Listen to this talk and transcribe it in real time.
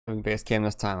Having base cam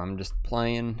this time. I'm just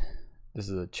playing. This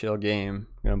is a chill game.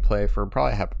 I'm gonna play for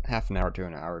probably half an hour to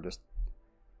an hour, just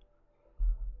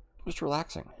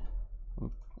relaxing.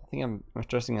 I think I'm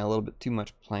stressing out a little bit too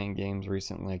much playing games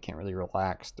recently. I can't really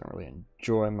relax. Don't really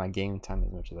enjoy my game time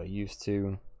as much as I used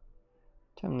to.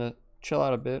 Time to chill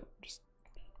out a bit. Just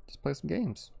play some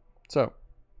games. So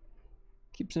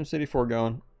keep Simcity 4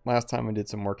 going. Last time I did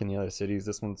some work in the other cities.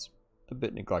 This one's a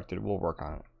bit neglected. We'll work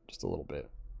on it just a little bit.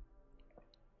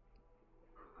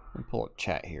 And pull up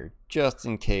chat here just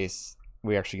in case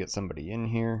we actually get somebody in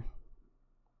here.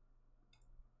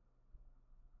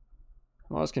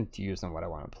 I'm always confused on what I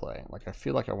want to play. Like, I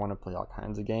feel like I want to play all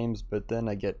kinds of games, but then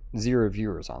I get 0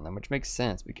 viewers on them, which makes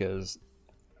sense because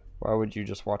why would you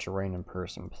just watch a random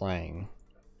person playing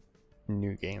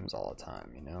new games all the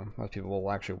time, you know? Most people will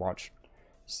actually watch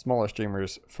smaller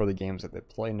streamers for the games that they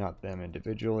play, not them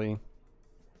individually.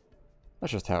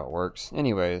 That's just how it works.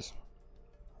 Anyways,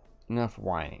 enough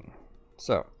whining.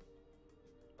 So,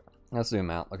 let's zoom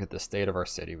out. Look at the state of our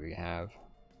city we have.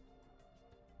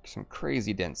 Some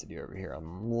crazy density over here.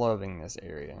 I'm loving this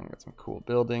area. Got some cool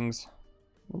buildings.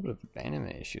 A little bit of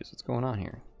abandonment issues. What's going on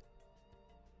here?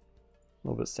 A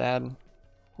little bit sad.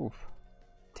 Oof.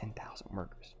 10,000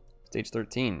 workers. Stage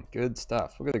 13. Good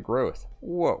stuff. Look at the growth.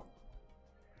 Whoa.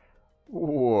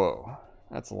 Whoa.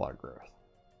 That's a lot of growth.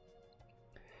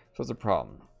 So what's the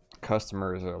problem?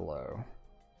 Customers are low.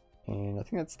 And I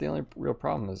think that's the only real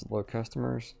problem is low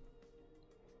customers.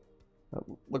 It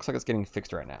looks like it's getting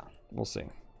fixed right now. We'll see.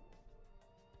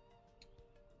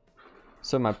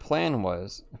 So my plan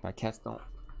was, if my cats don't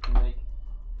make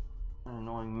an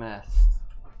annoying mess,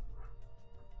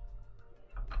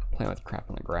 playing with crap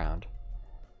on the ground.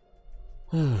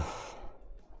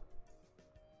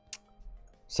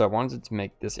 So I wanted to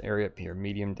make this area up here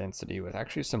medium density with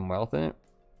actually some wealth in it,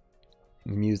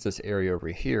 and use this area over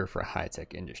here for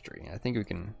high-tech industry. I think we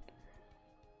can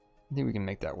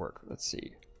make that work. Let's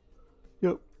see.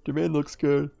 Yep, demand looks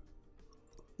good.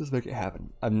 Let's make it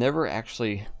happen. I've never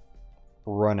actually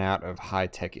run out of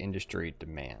high-tech industry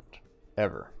demand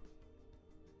ever.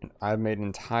 And I've made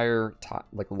entire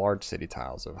like large city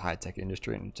tiles of high-tech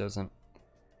industry, and it doesn't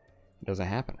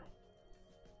happen.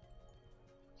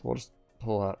 So we'll just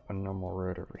pull out a normal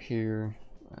road over here.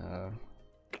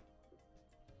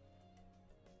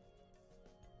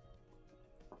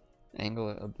 Angle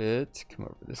it a bit. Come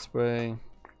over this way.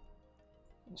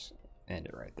 Just end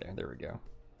it right there. There we go.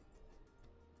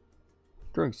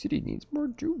 Growing city needs more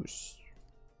juice.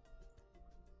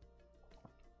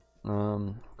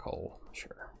 Coal,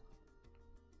 sure.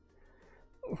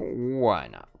 Why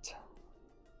not?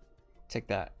 Take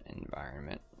that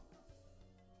environment.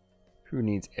 Who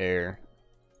needs air?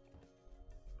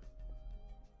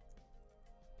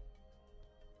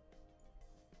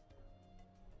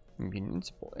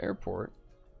 Municipal airport.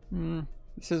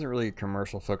 This isn't really a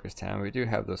commercial focused town. We do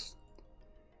have this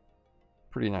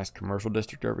pretty nice commercial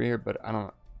district over here, but I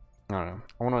don't know.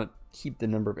 I want to keep the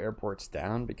number of airports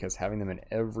down because having them in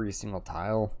every single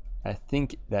tile, I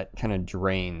think that kind of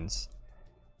drains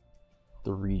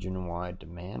the region-wide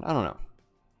demand. I don't know.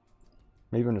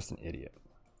 Maybe I'm just an idiot.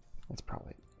 That's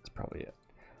probably it.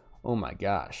 Oh my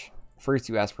gosh. First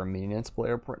you ask for a municipal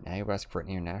airport, now you ask for an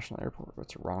international airport.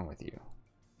 What's wrong with you?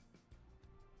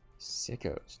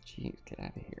 Sickos. Jeez, get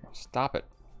out of here. Stop it.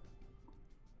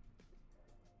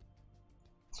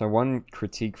 So one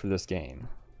critique for this game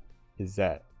is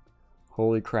that,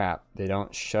 holy crap, they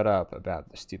don't shut up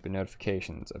about the stupid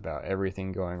notifications about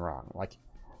everything going wrong. Like,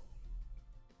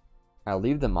 I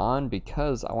leave them on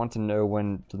because I want to know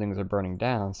when things are burning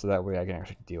down so that way I can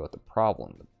actually deal with the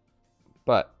problem.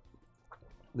 But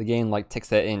the game like takes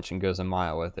that inch and goes a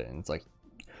mile with it, and it's like,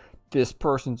 this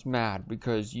person's mad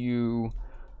because you're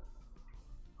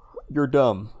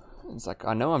dumb. It's like,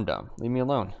 I know I'm dumb. Leave me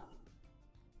alone.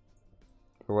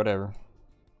 Or whatever.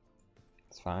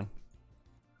 It's fine.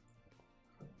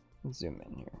 Let's zoom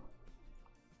in here.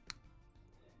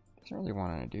 Doesn't really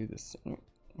want to do this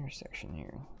intersection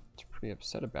here. It's pretty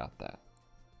upset about that.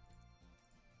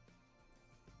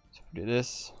 So if we do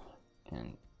this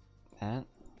and that,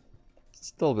 it's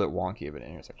still a bit wonky of an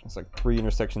intersection. It's like 3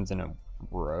 intersections in a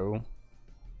row.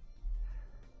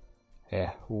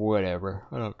 Yeah, whatever.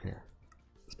 I don't care.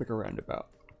 Let's make a roundabout.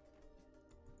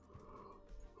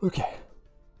 Okay.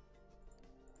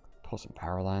 Pull some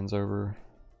power lines over.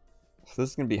 So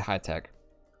this is going to be high tech,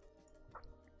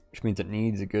 which means it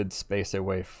needs a good space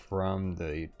away from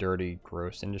the dirty,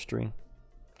 gross industry,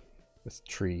 with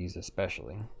trees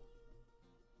especially.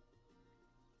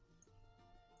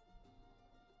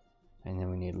 And then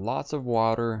we need lots of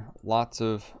water, lots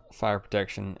of fire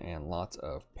protection, and lots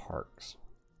of parks.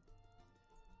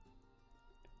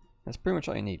 That's pretty much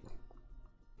all you need.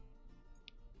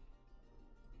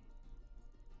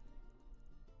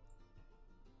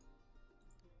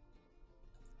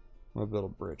 We'll build a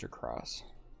bridge across.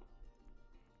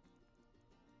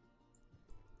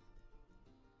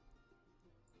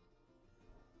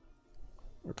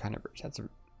 What kind of bridge? That's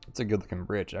a good looking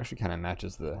bridge. It actually kind of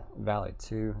matches the valley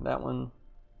too. That one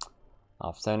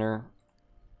off center.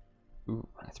 Ooh,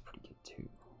 that's pretty good too.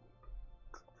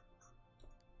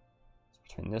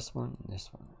 Between this one and this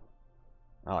one,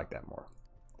 I like that more.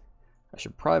 I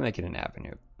should probably make it an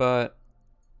avenue, but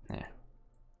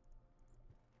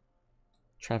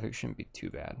traffic shouldn't be too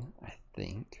bad, I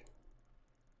think.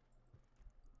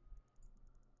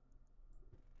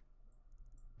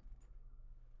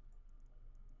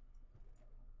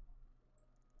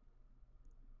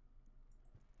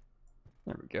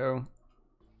 There we go.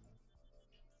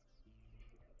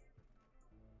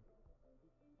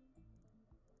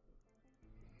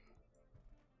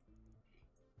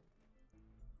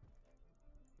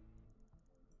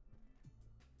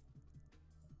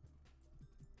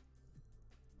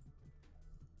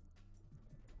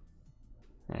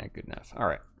 Yeah, good enough. All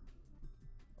right.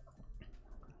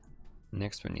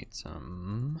 Next, we need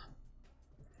some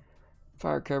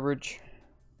fire coverage.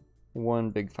 One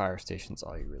big fire station's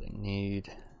all you really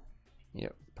need.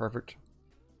 Yep, perfect.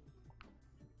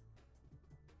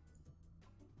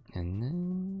 And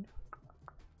then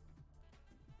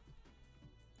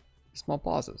small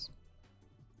plazas.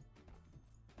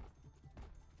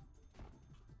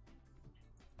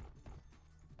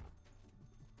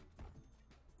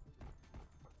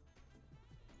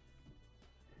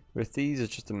 With these,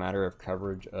 it's just a matter of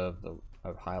coverage of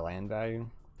high land value.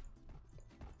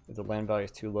 If the land value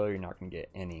is too low, you're not going to get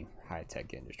any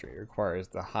high-tech industry. It requires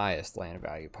the highest land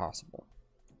value possible.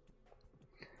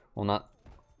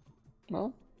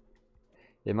 Well,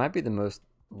 it might be the most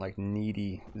like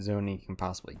needy zoning you can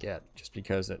possibly get, just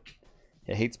because it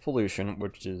hates pollution,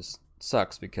 which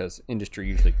sucks because industry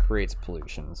usually creates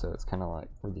pollution. So it's kind of like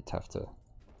really tough to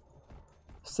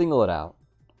single it out,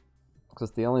 because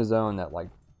it's the only zone that like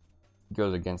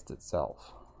goes against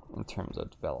itself in terms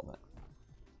of development.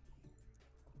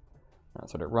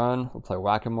 That's what it run. We'll play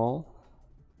whack-a-mole,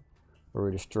 where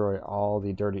we destroy all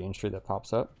the dirty industry that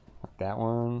pops up, like that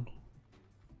one.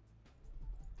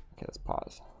 Okay, let's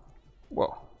pause.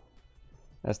 Whoa,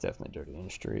 that's definitely dirty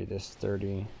industry. This is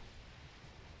dirty.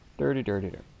 Dirty.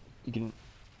 You can.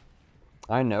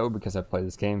 I know because I played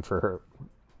this game for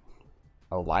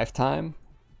a lifetime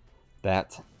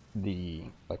that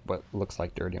what looks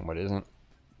like dirty and what isn't.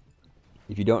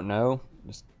 If you don't know,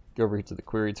 just go over here to the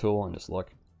query tool and just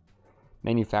look.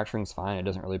 Manufacturing's fine, it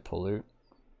doesn't really pollute.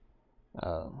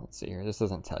 Let's see here, this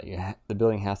doesn't tell you. The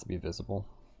building has to be visible.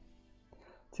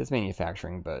 See, it's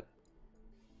manufacturing, but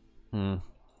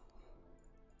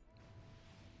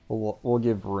we'll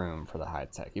give room for the high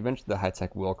tech. Eventually the high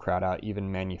tech will crowd out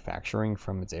even manufacturing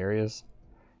from its areas.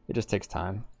 It just takes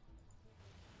time.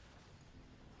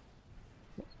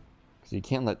 Because you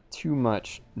can't let too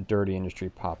much dirty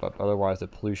industry pop up, otherwise the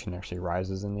pollution actually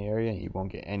rises in the area and you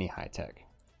won't get any high tech.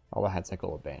 All the high tech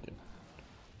will abandon.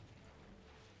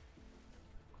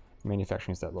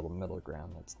 Manufacturing is that little middle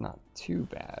ground that's not too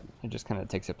bad. It just kind of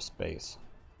takes up space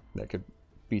that could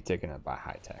be taken up by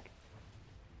high tech.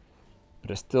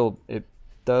 But it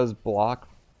does block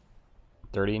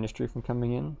dirty industry from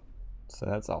coming in, so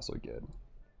that's also good.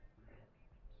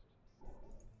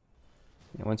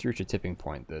 And once you reach a tipping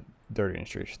point, the dirty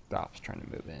industry stops trying to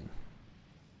move in.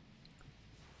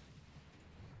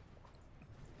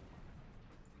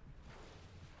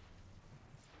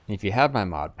 If you have my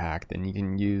mod pack, then you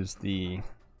can use the,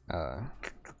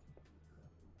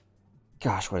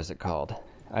 gosh, what is it called?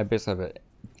 I basically have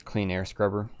a clean air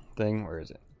scrubber thing. Where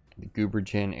is it? The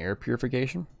Goobergen air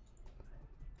purification.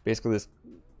 Basically, this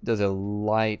does a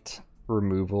light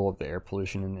removal of the air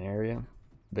pollution in the area,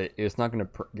 but it's not going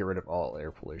to get rid of all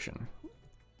air pollution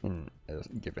in a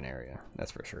given area.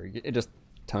 That's for sure. It just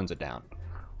tones it down,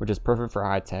 which is perfect for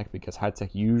high tech, because high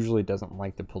tech usually doesn't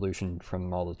like the pollution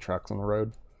from all the trucks on the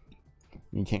road.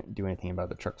 You can't do anything about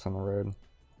the trucks on the road.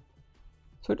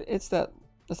 So it's that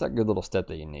good little step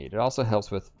that you need. It also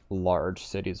helps with large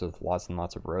cities with lots and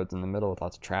lots of roads in the middle with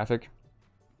lots of traffic,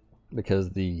 because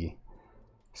the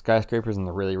skyscrapers and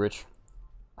the really rich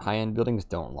high-end buildings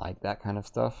don't like that kind of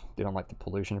stuff. They don't like the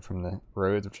pollution from the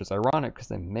roads, which is ironic because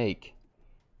they make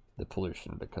the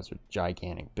pollution because they're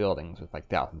gigantic buildings with like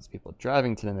thousands of people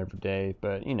driving to them every day.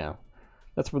 But you know,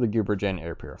 that's where the Goobergen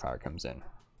air purifier comes in.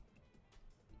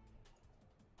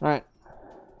 All right,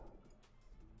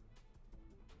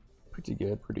 pretty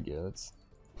good.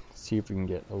 See if we can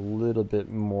get a little bit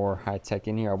more high-tech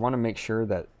in here. I want to make sure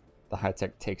that the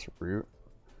high-tech takes root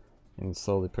and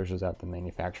slowly pushes out the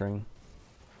manufacturing.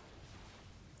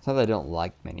 It's not that I don't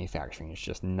like manufacturing, it's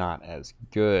just not as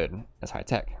good as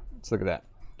high-tech. Let's look at that.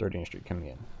 Dirty industry coming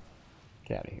in.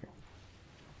 Get out of here.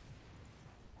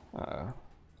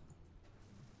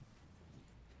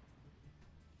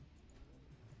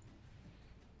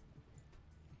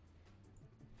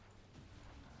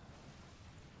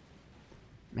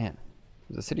 Man,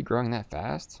 is the city growing that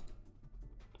fast?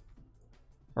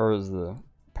 Or is the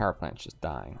power plant just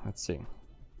dying? Let's see.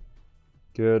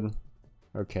 Good.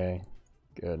 Okay.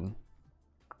 Good.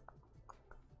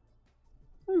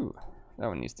 Ooh, that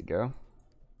one needs to go.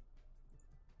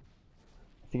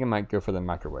 I think I might go for the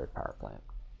microwave power plant.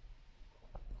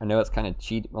 I know it's kind of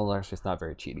cheap. Well, actually, it's not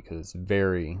very cheap because it's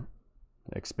very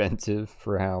expensive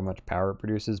for how much power it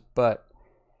produces. But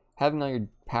having all your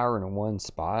power in one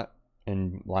spot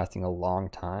and lasting a long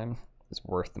time is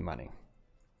worth the money.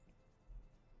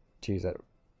 Geez, that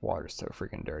water's so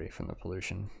freaking dirty from the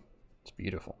pollution. It's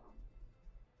beautiful.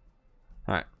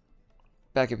 Alright.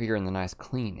 Back up here in the nice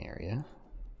clean area.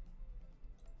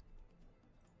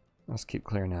 Let's keep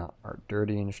clearing out our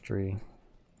dirty industry.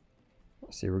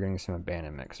 Let's see, we're getting some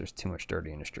abandonment because there's too much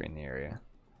dirty industry in the area.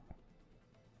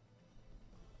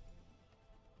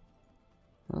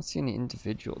 I don't see any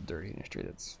individual dirty industry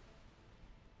that's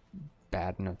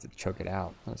bad enough to choke it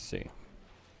out. Let's see.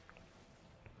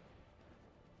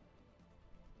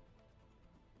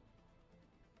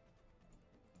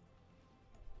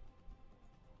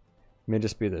 May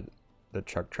just be the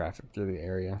truck traffic through the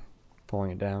area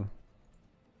pulling it down.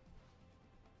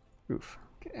 Oof.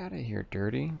 Get out of here,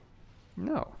 dirty.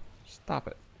 No. Stop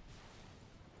it.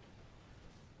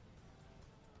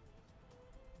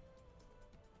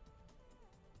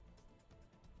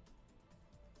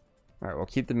 Alright, we'll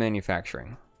keep the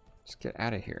manufacturing. Just get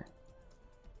out of here.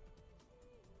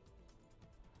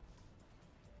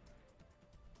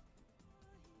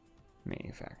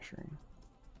 Manufacturing.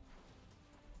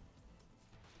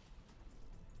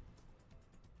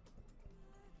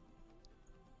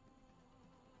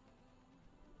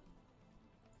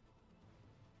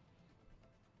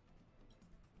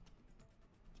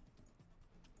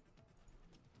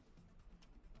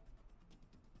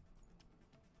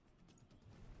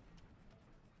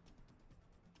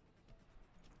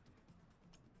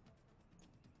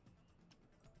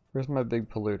 Where's my big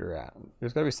polluter at?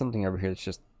 There's gotta be something over here that's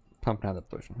just pumping out the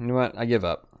pollution. You know what? I give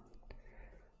up.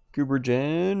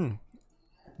 Goobergen.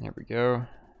 There we go.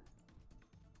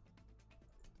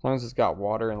 As long as it's got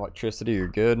water and electricity, you're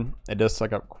good. It does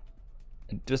suck up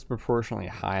a disproportionately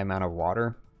high amount of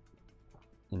water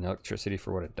and electricity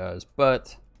for what it does,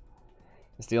 but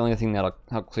it's the only thing that'll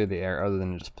help clear the air other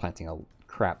than just planting a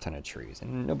crap ton of trees,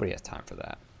 and nobody has time for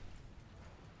that.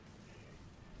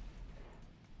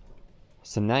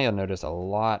 So now you'll notice a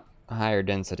lot higher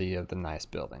density of the nice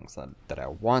buildings that I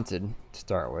wanted to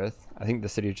start with. I think the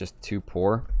city is just too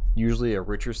poor. Usually a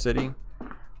richer city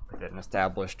with an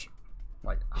established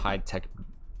like high-tech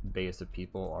base of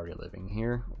people already living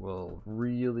here will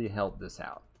really help this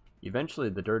out. Eventually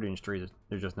the dirty industry,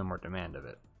 there's just no more demand of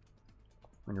it.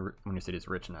 When your city is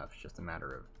rich enough, it's just a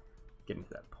matter of getting to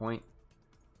that point.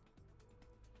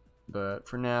 But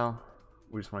for now,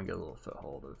 we just want to get a little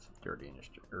foothold of dirty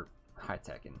industry or high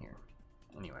tech in here.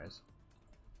 Anyways.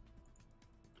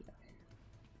 Get out of here.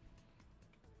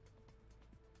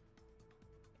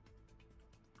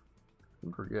 I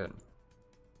think we're good.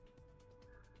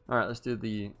 Alright, let's do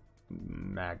the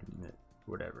magnet,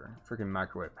 whatever. Freaking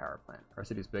microwave power plant. Our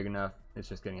city's big enough, it's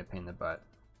just getting a pain in the butt.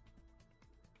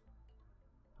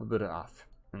 A little bit off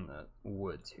in the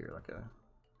woods here, like a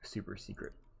super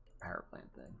secret power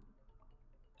plant thing.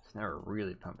 So now we're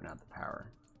really pumping out the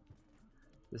power.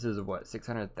 This is what,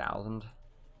 600,000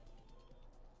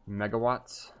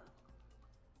 megawatts?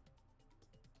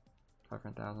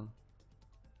 500,000.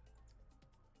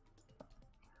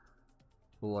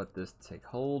 We'll let this take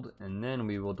hold, and then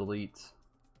we will delete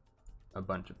a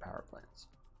bunch of power plants.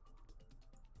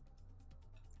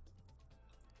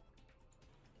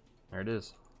 There it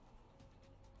is.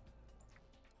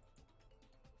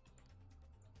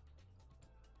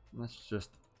 Let's just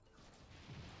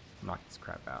knock this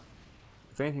crap out.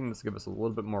 If anything, this will give us a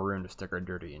little bit more room to stick our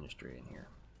dirty industry in here.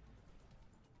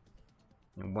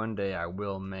 And one day I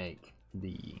will make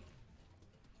the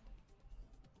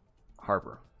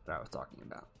harbor that I was talking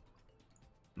about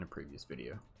in a previous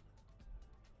video.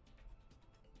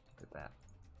 Look at that.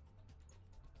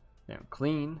 Now,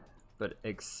 clean, but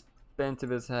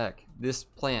expensive as heck. This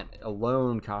plant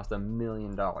alone cost $1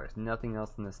 million. Nothing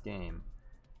else in this game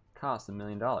costs $1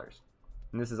 million.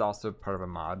 And this is also part of a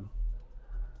mod.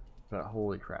 But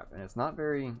holy crap. And it's not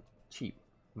very cheap.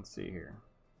 Let's see here.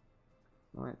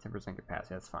 Only at 10%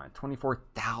 capacity, that's fine.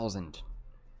 24,000.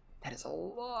 That is a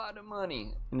lot of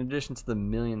money. In addition to the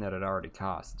million that it already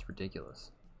costs. It's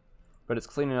ridiculous. But it's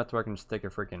clean enough to where I can just stick a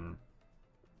freaking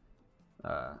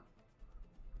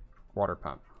water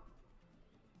pump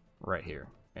right here.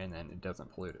 And then it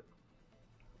doesn't pollute it.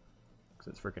 Because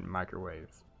it's freaking microwave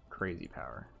crazy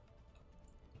power.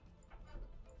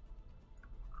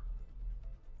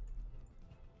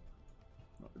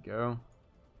 There we go.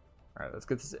 Alright, let's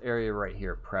get this area right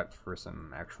here prepped for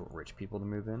some actual rich people to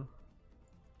move in.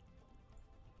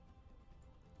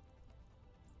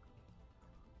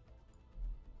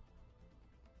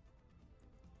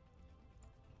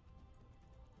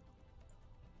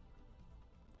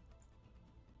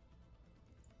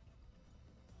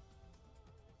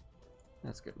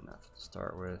 That's good enough to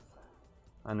start with.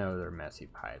 I know they're messy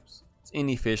pipes. It's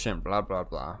inefficient, blah, blah,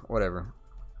 blah. Whatever.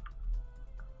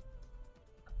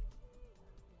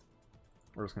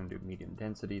 We're just going to do medium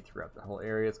density throughout the whole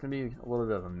area. It's going to be a little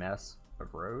bit of a mess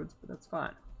of roads, but that's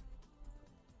fine.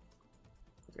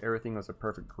 If everything was a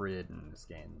perfect grid in this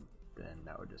game, then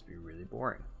that would just be really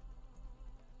boring.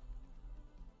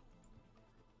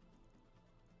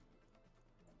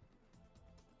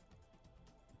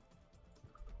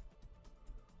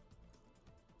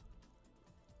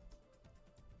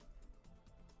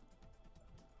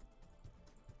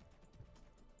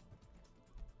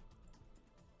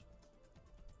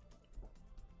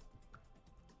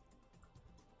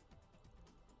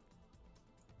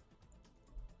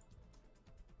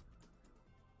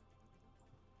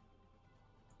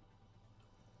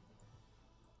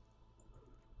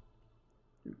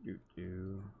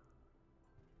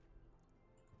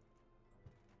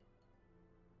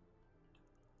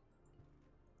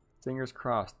 Fingers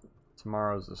crossed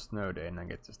tomorrow's a snow day and I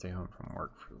get to stay home from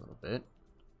work for a little bit.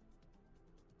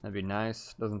 That'd be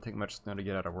nice. Doesn't take much snow to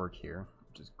get out of work here,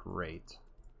 which is great.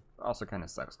 But also kind of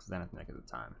sucks because then I have to make it the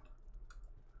time.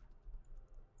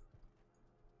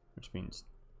 Which means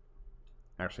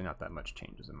actually not that much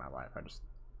changes in my life. I just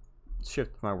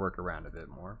shift my work around a bit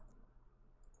more.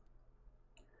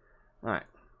 Alright,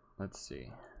 let's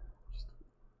see.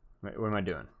 Wait, what am I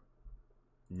doing?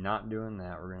 Not doing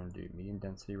that. We're going to do medium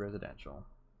density residential.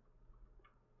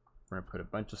 We're going to put a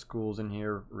bunch of schools in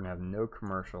here. We're going to have no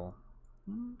commercial.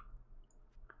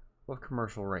 We'll have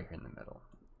commercial right here in the middle.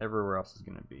 Everywhere else is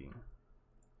going to be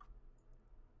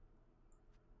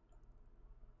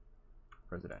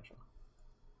residential.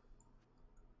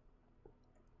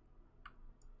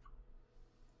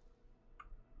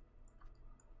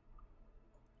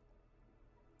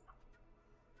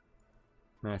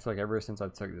 Man, I feel like ever since I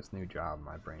took this new job,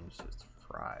 my brain's just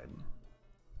fried.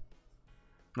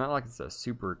 Not like it's a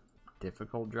super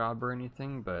difficult job or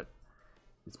anything, but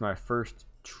it's my first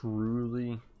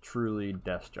truly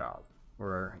desk job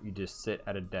where you just sit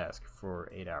at a desk for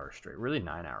 8 hours straight. Really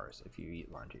 9 hours if you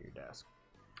eat lunch at your desk,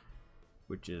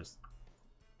 which is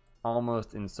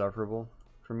almost insufferable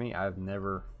for me. I've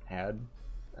never had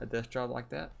a desk job like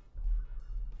that.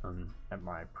 At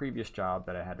my previous job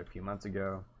that I had a few months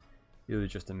ago, it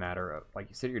was just a matter of, like,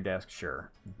 you sit at your desk,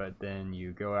 sure, but then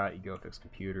you go out, you go fix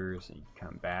computers, and you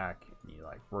come back, and you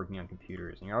like working on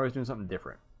computers, and you're always doing something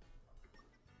different.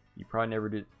 You probably never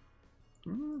do,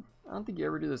 I don't think you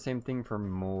ever do the same thing for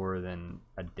more than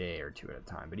a day or two at a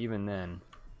time, but even then,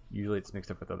 usually it's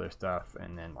mixed up with other stuff,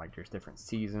 and then like there's different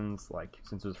seasons, like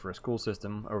since it was for a school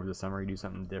system, over the summer you do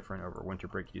something different, over winter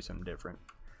break you do something different.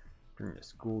 During the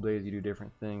school days you do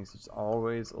different things. It's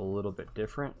always a little bit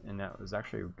different, and that was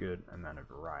actually a good amount of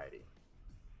variety.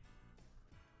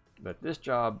 But this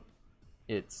job,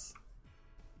 it's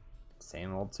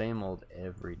same old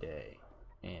every day,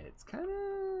 and it's kind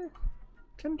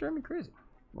of driving me crazy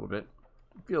a little bit.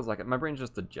 It feels like it. My brain's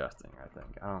just adjusting, I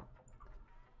think. I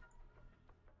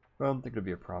don't think it'll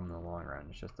be a problem in the long run.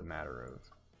 It's just a matter of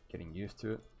getting used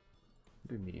to it.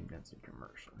 I'll do medium density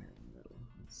commercial here in the middle.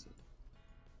 Let's see.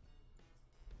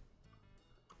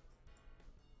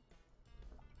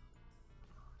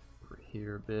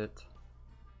 Here a bit.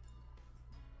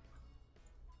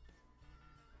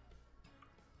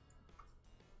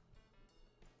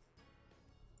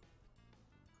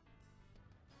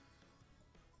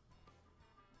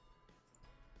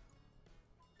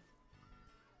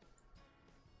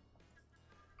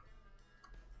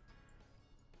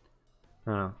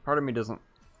 I don't know. Part of me doesn't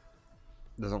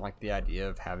like the idea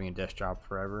of having a desk job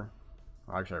forever.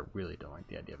 Well, actually, I really don't like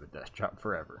the idea of a desk job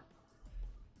forever.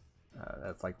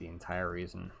 That's like the entire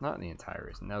reason, not the entire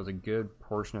reason, that was a good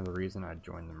portion of the reason I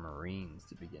joined the Marines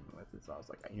to begin with. Is I was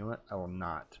like, you know what, I will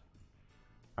not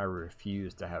I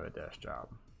refuse to have a desk job.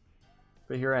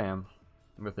 But here I am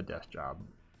with a desk job.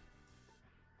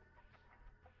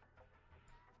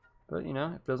 But you know,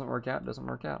 if it doesn't work out, it doesn't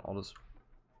work out. I'll just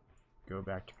go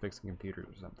back to fixing computers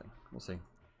or something. We'll see.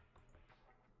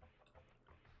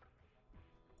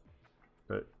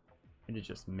 But it has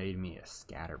just made me a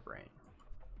scatterbrain.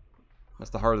 That's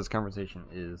the heart of this conversation,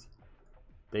 is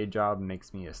day job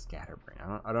makes me a scatterbrain.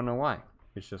 I don't know why.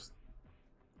 It's just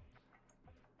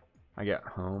I get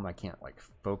home, I can't like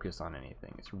focus on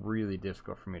anything. It's really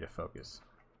difficult for me to focus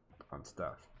on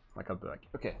stuff. Like I'll be like,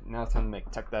 okay, now it's time to make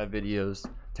tech dive videos,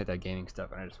 tech dive gaming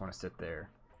stuff, and I just want to sit there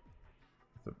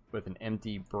with an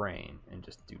empty brain and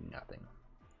just do nothing.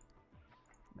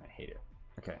 I hate it.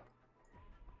 Okay.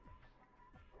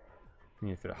 We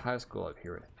need to fit a high school up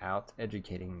here without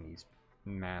educating these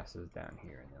masses down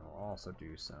here, and then we'll also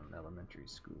do some elementary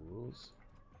schools.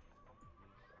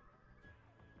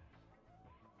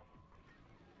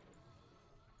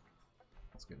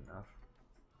 That's good enough.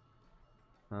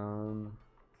 Some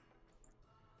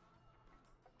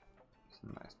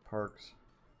nice parks.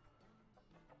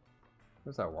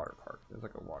 Where's that water park? There's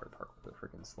like a water park with a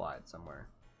freaking slide somewhere.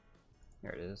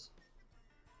 There it is.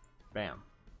 Bam.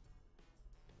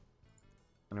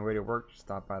 On your way to work,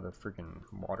 stop by the freaking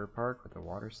water park with the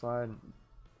water slide.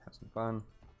 Have some fun.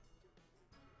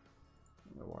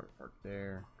 The water park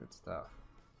there. Good stuff.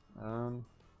 Some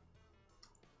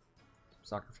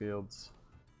soccer fields.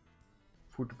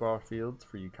 Football fields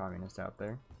for you communists out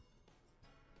there.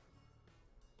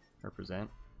 Represent.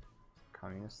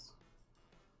 Communists.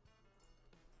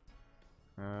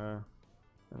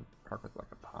 Park with like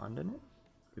a pond in it.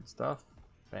 Good stuff.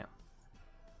 Bam.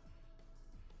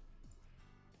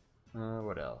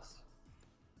 What else?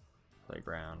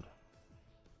 Playground.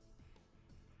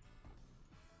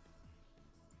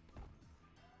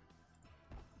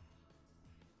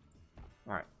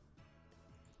 Alright.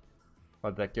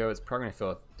 Let that go. It's probably gonna fill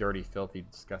with dirty, filthy,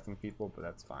 disgusting people, but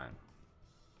that's fine.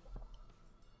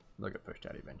 They'll get pushed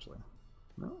out eventually.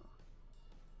 No.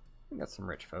 We got some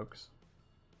rich folks.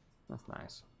 That's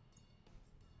nice.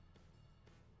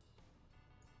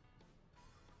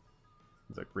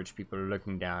 It's like rich people are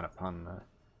looking down upon the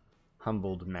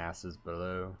humbled masses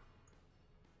below.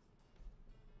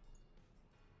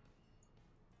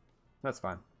 That's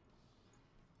fine.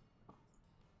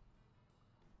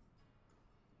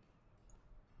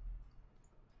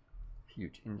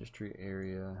 Huge industry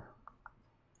area.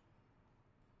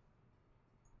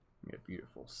 We got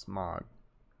beautiful smog.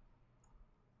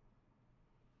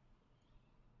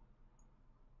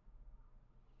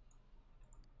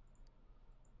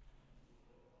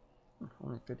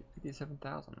 Only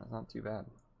 57,000. That's not too bad.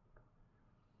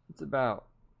 It's about,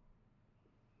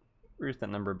 reduce that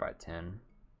number by 10.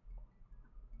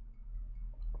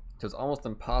 So it's almost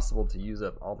impossible to use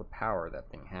up all the power that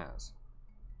thing has,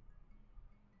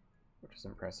 which is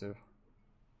impressive.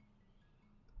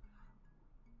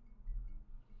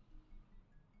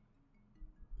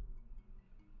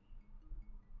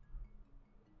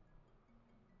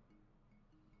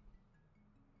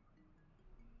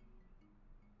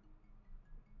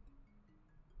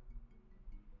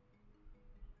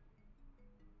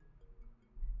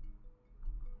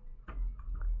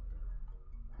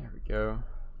 There we go.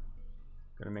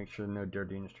 Gotta make sure no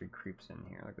dirty industry creeps in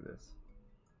here. Look at this.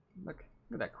 Look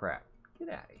at that crap. Get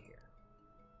out of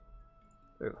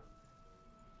here. Ooh.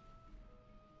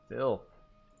 Filth.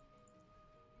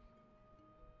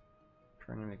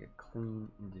 Trying to make a clean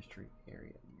industry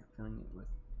area, and you're filling it with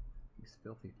these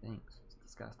filthy things. It's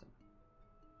disgusting.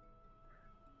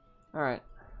 Alright.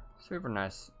 So we have a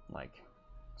nice, like,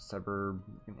 suburb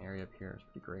area up here. It's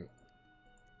pretty great.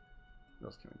 What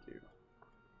else can we do?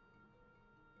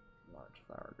 Large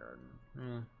flower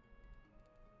garden.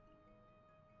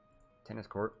 Tennis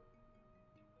court.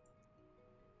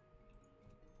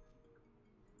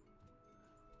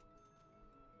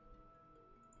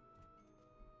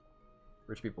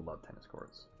 Rich people love tennis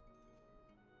courts.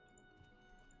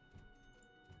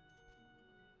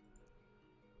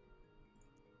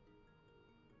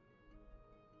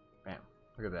 Bam.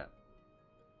 Look at that.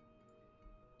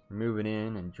 We're moving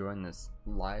in, enjoying this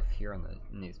life here on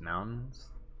in these mountains.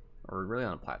 Or really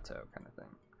on a plateau kind of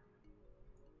thing.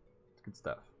 It's good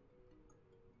stuff.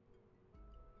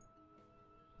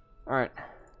 Alright.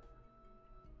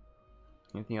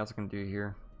 Anything else I can do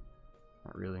here?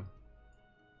 Not really.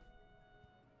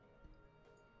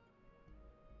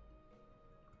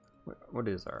 What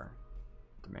is our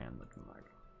demand looking like?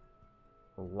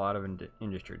 A lot of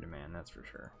industry demand, that's for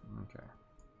sure. Okay.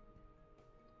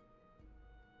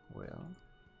 Well,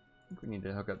 I think we need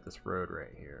to hook up this road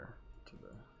right here to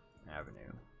the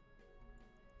avenue.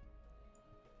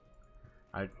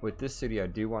 With this city, I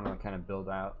do want to kind of build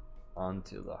out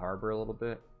onto the harbor a little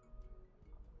bit.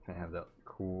 Kind of have that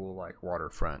cool, like,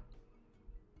 waterfront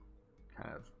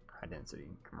kind of high density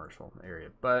commercial area,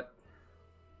 but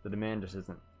the demand just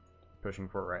isn't pushing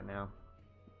for it right now.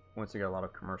 Once I get a lot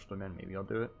of commercial demand, maybe I'll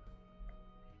do it.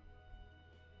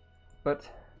 But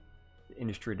the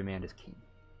industry demand is key.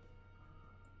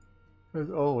 As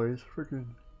always, freaking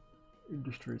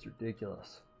industry is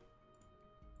ridiculous.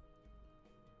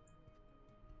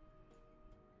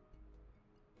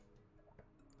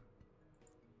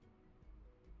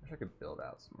 I wish I could build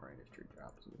out some more industry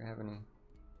jobs. Do we have any?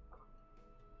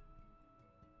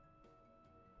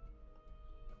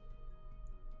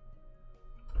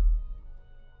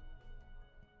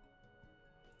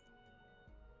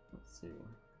 Let's see.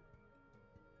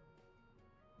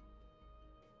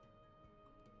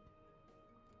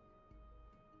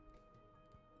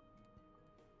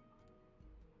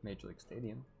 Major League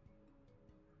Stadium.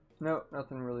 No,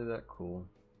 nothing really that cool.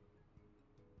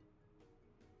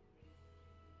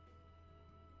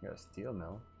 Got a steel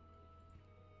mill.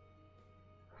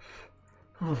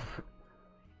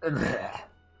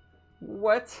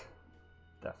 What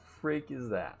the freak is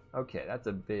that? Okay, that's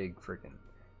a big freaking.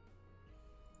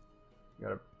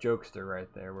 Got a jokester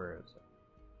right there. Where is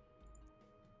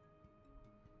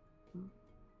it?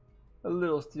 A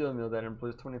little steel mill that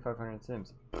employs 2,500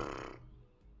 Sims. How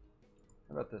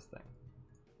about this thing?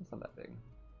 It's not that big.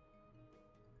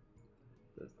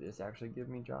 Does this actually give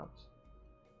me jobs?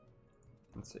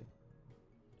 Let's see.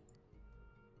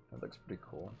 That looks pretty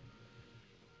cool.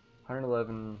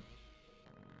 111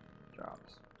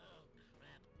 jobs.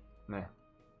 Meh.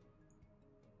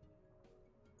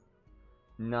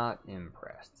 Not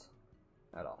impressed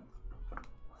at all.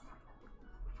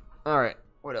 Alright,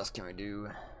 what else can we do?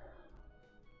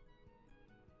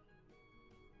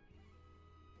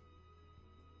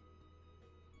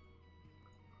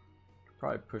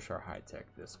 Probably push our high tech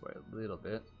this way a little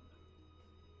bit.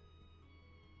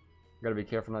 Gotta be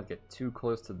careful not to get too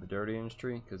close to the dirty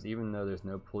industry, because even though there's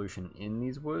no pollution in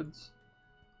these woods,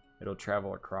 it'll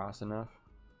travel across enough.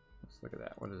 Let's look at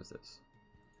that. What is this?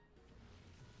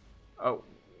 Oh,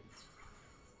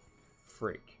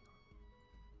 freak.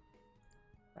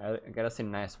 I gotta say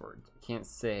nice words. I can't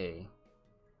say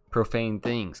profane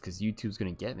things, because YouTube's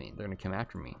gonna get me. They're gonna come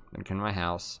after me. They're gonna come to my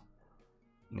house,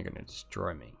 and they're gonna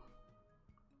destroy me.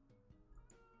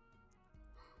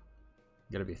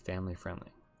 You gotta be family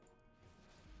friendly.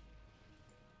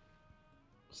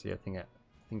 See, I think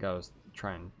I was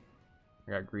trying.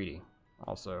 I got greedy.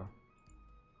 Also,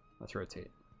 let's rotate.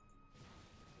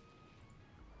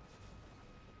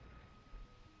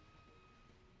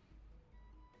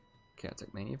 Okay, it's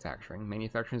like manufacturing.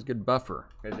 Manufacturing is a good buffer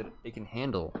because it can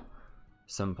handle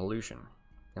some pollution,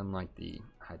 unlike the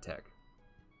high tech.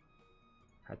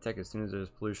 High tech, as soon as there's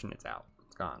pollution, it's out.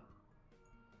 It's gone.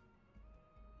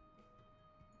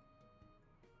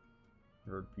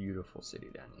 We're a beautiful city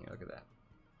down here. Look at that.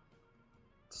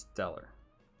 Stellar.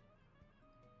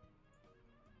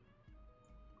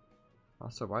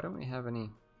 Also, why don't we have any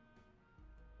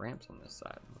ramps on this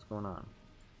side? What's going on?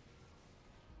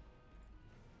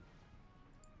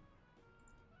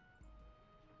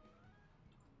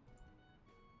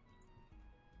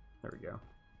 There we go.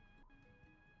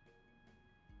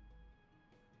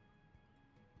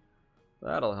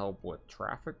 That'll help with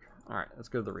traffic. Alright, let's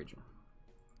go to the region.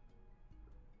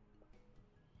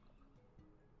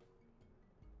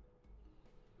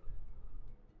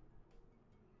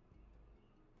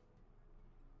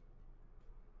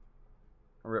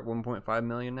 We're at 1.5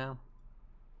 million now.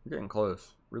 We're getting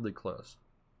close, really close.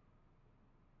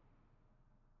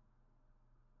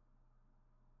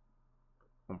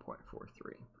 $1.43,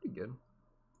 pretty good.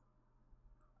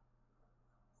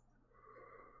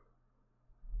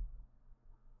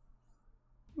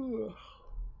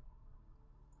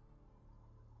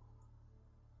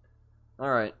 All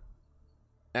right,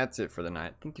 that's it for the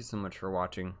night. Thank you so much for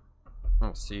watching.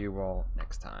 I'll see you all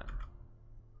next time.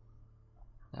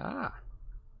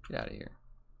 Get out of here.